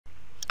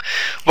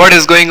What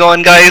is going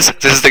on, guys?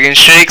 This is again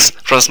Shakes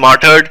from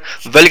Smartherd.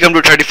 Welcome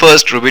to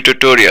 31st Ruby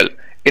tutorial.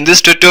 In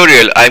this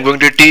tutorial I am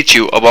going to teach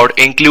you about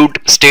include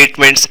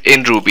statements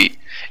in Ruby.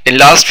 In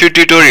last few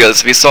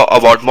tutorials we saw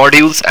about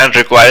modules and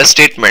require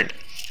statement.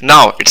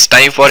 Now it's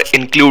time for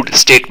include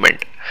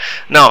statement.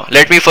 Now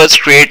let me first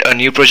create a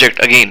new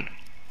project again.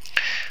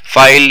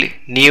 File,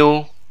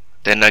 new,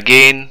 then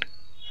again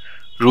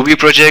Ruby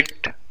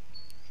project,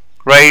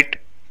 right?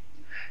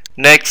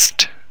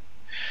 Next,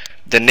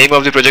 the name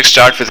of the project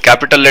starts with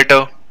capital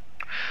letter.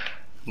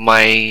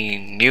 My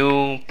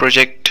new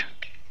project,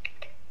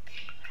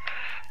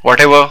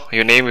 whatever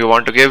your name you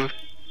want to give,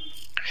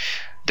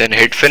 then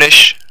hit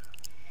finish.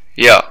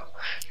 Yeah,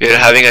 we are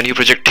having a new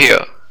project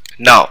here.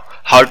 Now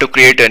how to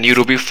create a new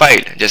Ruby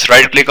file? Just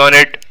right click on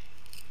it,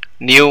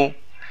 new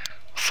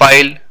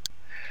file,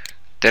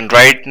 then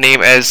write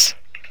name as,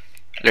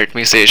 let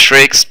me say,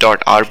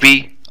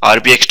 shrakes.rb,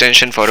 rb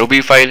extension for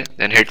Ruby file,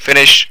 then hit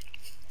finish.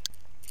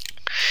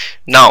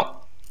 Now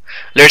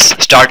let's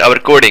start our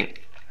coding.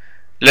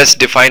 Let's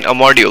define a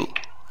module,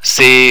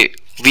 say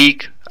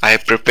week. I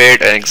have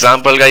prepared an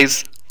example,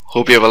 guys,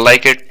 hope you will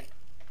like it.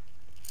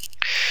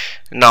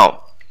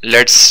 Now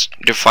let's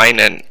define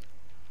an,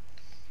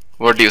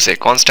 what do you say,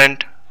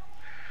 constant,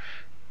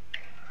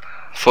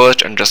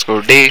 first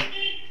underscore day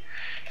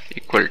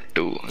equal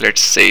to,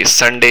 let's say,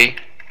 Sunday.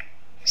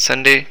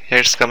 Here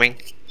it's coming.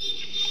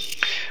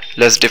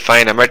 Let's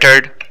define a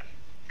method,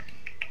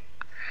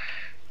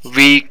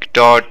 week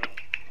dot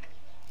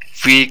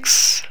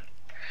weeks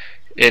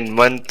in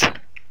month.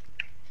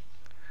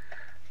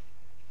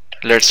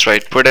 Let's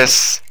write put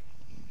as,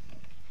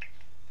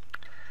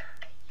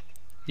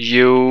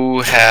 you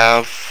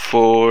have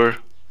 4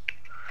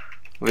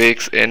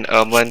 weeks in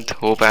a month.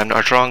 Hope I'm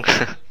not wrong.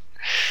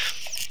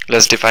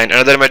 Let's define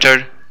another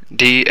method,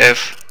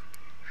 def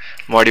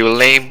module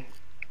name,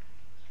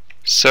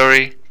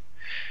 sorry,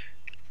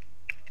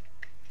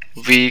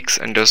 weeks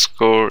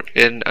underscore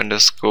in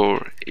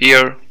underscore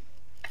year.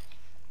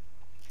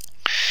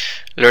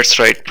 Let's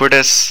write put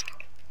as,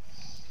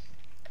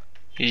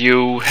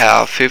 you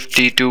have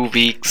 52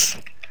 weeks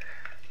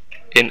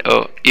in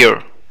a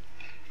year,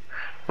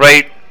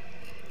 right?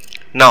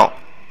 Now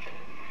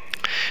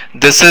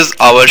this is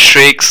our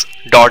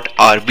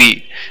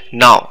shrakes.rb.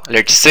 now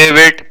let's save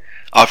it.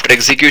 After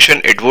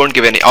execution it won't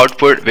give any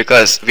output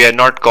because we are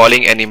not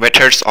calling any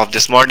methods of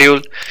this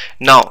module.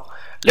 Now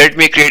let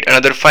me create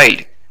another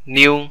file,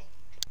 new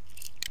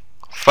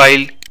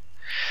file,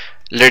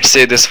 let's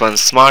say this one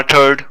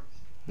smartherd.rb,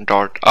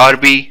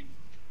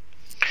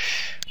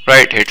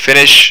 right, hit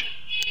finish.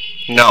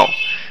 Now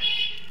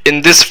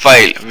in this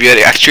file we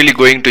are actually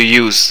going to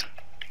use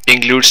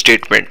include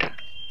statement.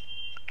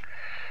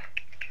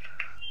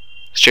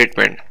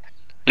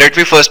 Let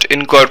me first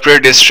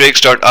incorporate this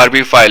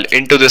shrakes.rb file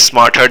into this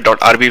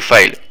smartherd.rb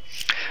file.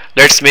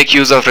 Let's make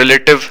use of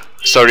require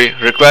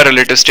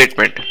relative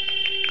statement,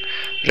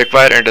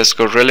 require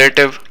underscore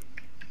relative,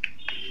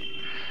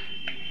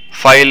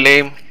 file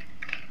name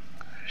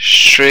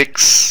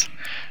shrakes.rb,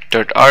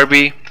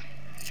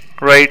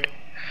 right?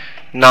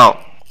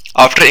 Now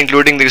after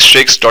including this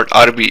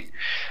shrakes.rb,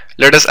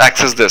 let us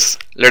access this,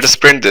 let us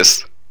print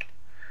this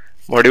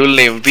module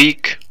name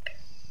week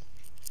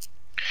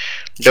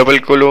double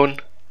colon,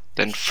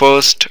 then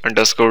first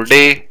underscore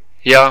day.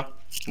 Yeah,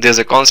 there's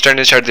a constant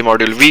inside the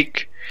module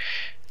week.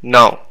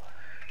 Now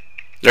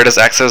let us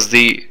access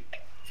the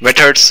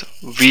methods,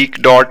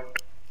 week dot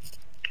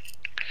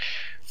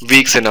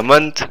weeks in a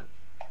month,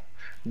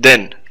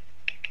 then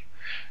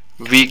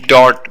week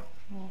dot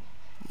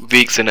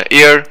weeks in a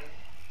year,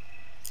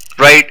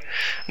 right?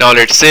 Now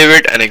let's save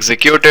it and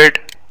execute it.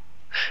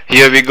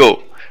 Here we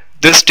go.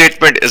 This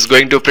statement is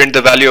going to print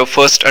the value of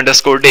first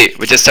underscore day,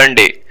 which is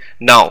Sunday.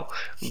 Now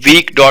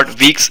week dot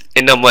weeks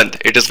in a month,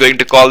 it is going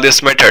to call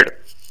this method,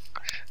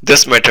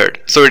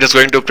 so it is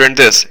going to print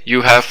this,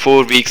 you have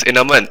 4 weeks in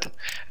a month.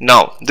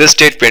 Now this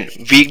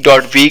statement, week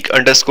dot week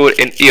underscore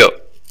in year,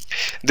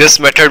 this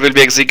method will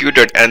be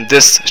executed and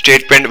this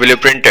statement will be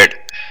printed.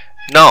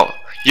 Now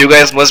you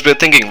guys must be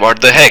thinking, what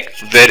the heck,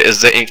 where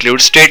is the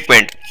include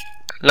statement?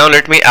 Now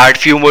let me add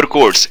few more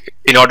codes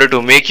in order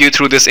to make you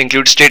through this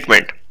include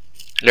statement.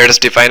 Let us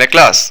define a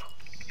class,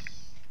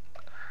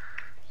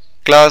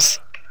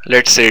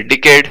 let's say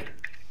decade,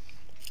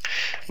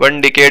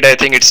 1 decade, I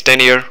think it's 10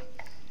 year,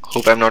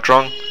 hope I'm not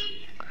wrong.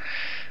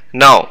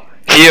 Now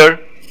here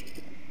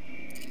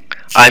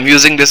I'm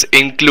using this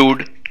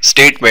include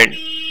statement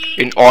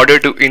in order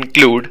to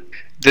include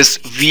this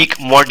week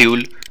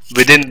module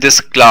within this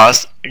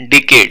class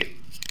decade.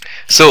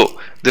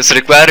 So this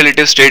require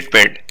relative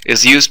statement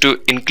is used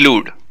to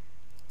include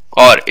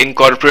or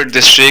incorporate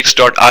this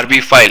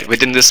shrakes.rb file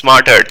within this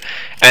smartherd,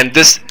 and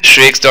this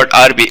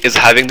shrakes.rb is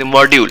having the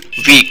module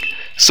week.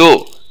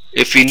 So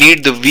if we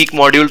need the week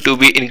module to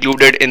be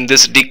included in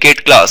this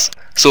decade class,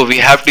 so we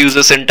have to use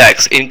the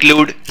syntax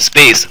include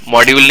space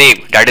module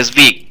name, that is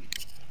week.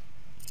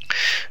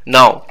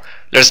 Now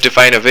let's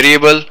define a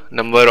variable,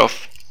 number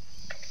of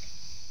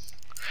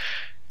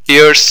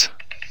years,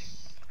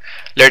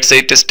 let's say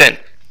it is 10,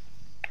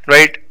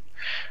 right?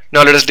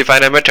 Now let us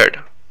define a method.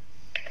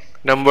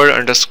 Number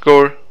of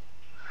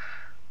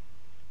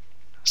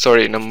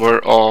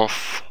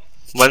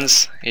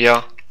months.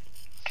 Yeah,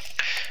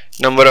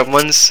 number of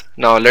months.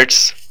 Now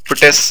let's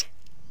put s.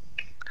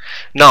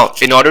 Now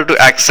in order to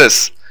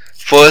access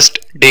first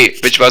day,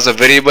 which was a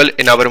variable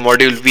in our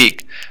module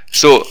week,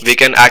 so we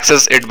can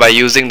access it by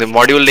using the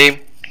module name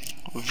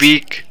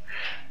week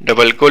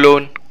double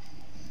colon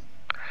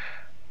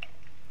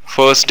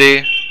first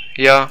day.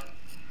 Yeah,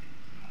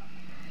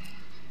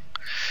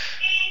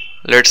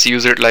 let's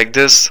use it like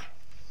this.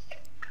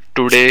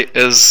 Today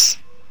is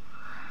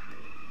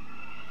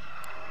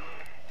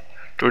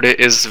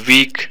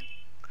week.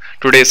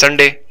 Today is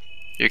Sunday.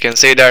 You can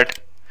say that,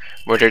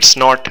 but it's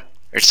not.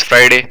 It's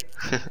Friday.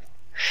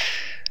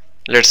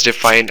 Let's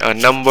define a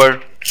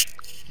number.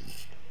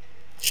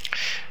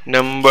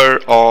 Number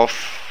of,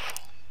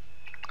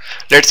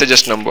 let's say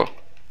just number.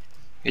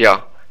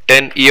 Yeah,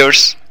 10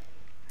 years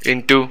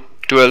into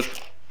 12.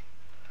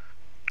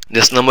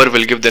 This number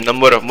will give the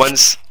number of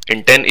months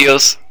in 10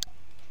 years.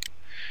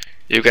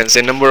 You can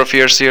say number of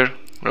years here,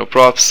 no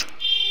props.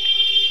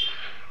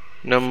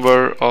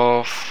 Number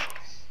of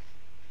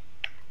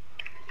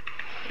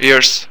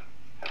years.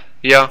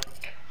 Yeah.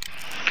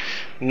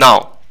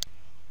 Now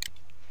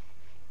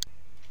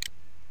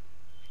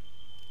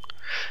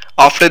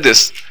after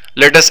this,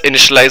 let us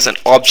initialize an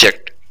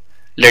object.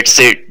 Let's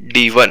say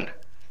d1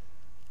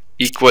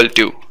 equal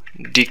to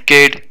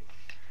decade,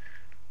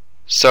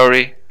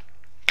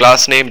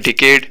 class name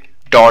decade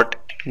dot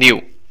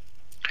new.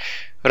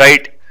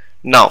 Right.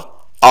 Now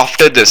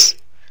after this,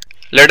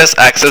 let us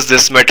access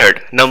this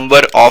method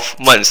number of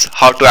months.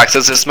 How to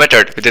access this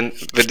method?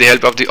 With the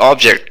help of the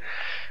object.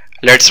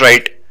 Let's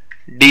write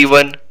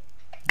d1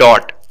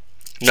 dot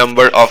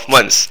number of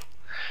months.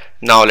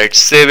 Now let's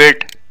save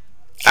it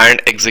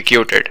and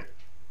execute it.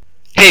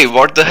 Hey,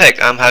 what the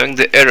heck, I'm having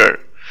the error.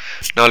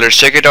 Now let's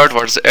check it out.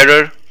 What's the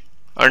error?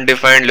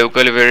 Undefined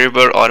local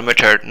variable or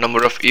method,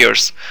 number of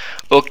years.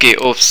 Okay,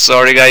 oh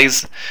sorry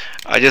guys,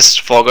 I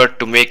just forgot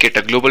to make it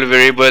a global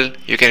variable.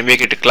 You can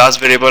make it a class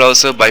variable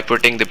also by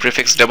putting the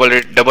prefix double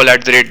at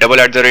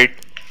the rate.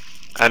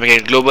 I'm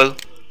making it global.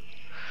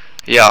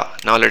 Yeah,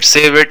 now let's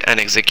save it and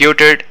execute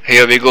it.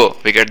 Here we go,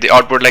 we get the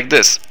output like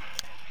this.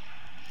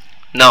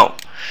 Now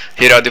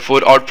here are the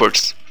 4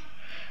 outputs.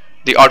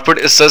 The output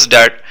is such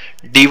that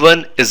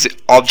d1 is the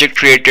object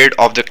created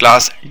of the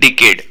class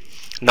decade.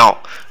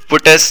 Now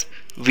put as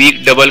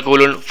week double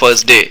colon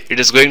first day. It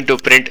is going to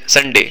print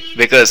Sunday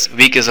because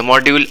week is a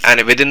module,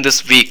 and within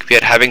this week we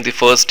are having the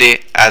first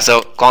day as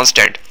a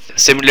constant.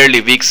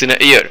 Similarly, weeks in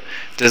a year,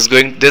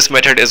 this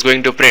method is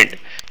going to print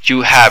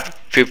you have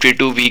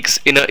 52 weeks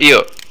in a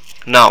year.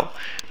 Now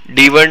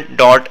d1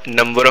 dot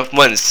number of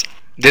months,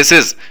 this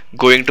is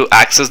going to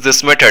access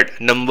this method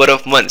number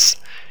of months.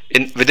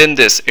 Within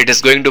this, it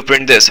is going to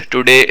print this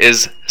today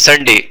is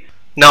Sunday.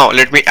 Now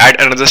let me add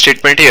another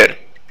statement here.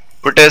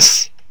 Put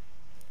as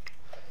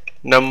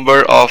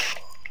number of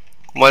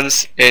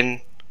months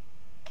in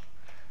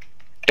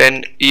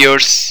 10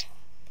 years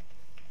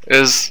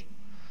is,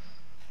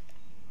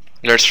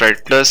 let's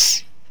write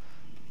plus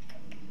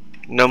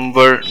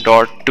number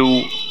dot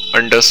 2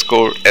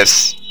 underscore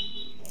s.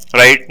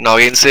 Right, now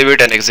again save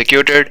it and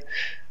execute it.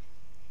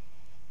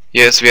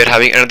 Yes, we are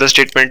having another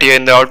statement here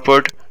in the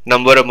output.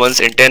 Number of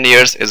months in 10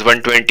 years is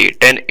 120.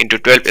 10 into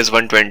 12 is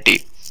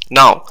 120.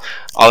 Now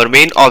our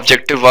main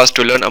objective was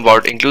to learn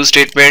about include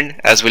statement.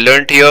 As we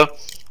learned here,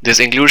 this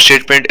include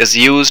statement is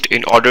used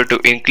in order to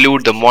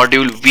include the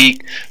module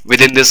week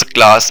within this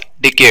class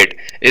decade.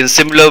 In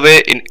similar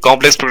way, in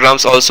complex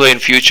programs also in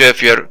future,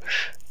 if you are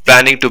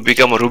planning to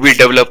become a Ruby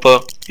developer,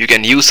 you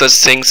can use such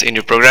things in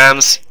your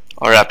programs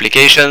or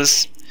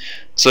applications.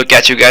 So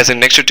catch you guys in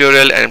next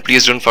tutorial, and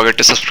please don't forget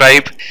to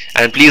subscribe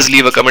and please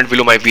leave a comment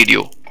below my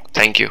video.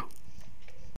 Thank you.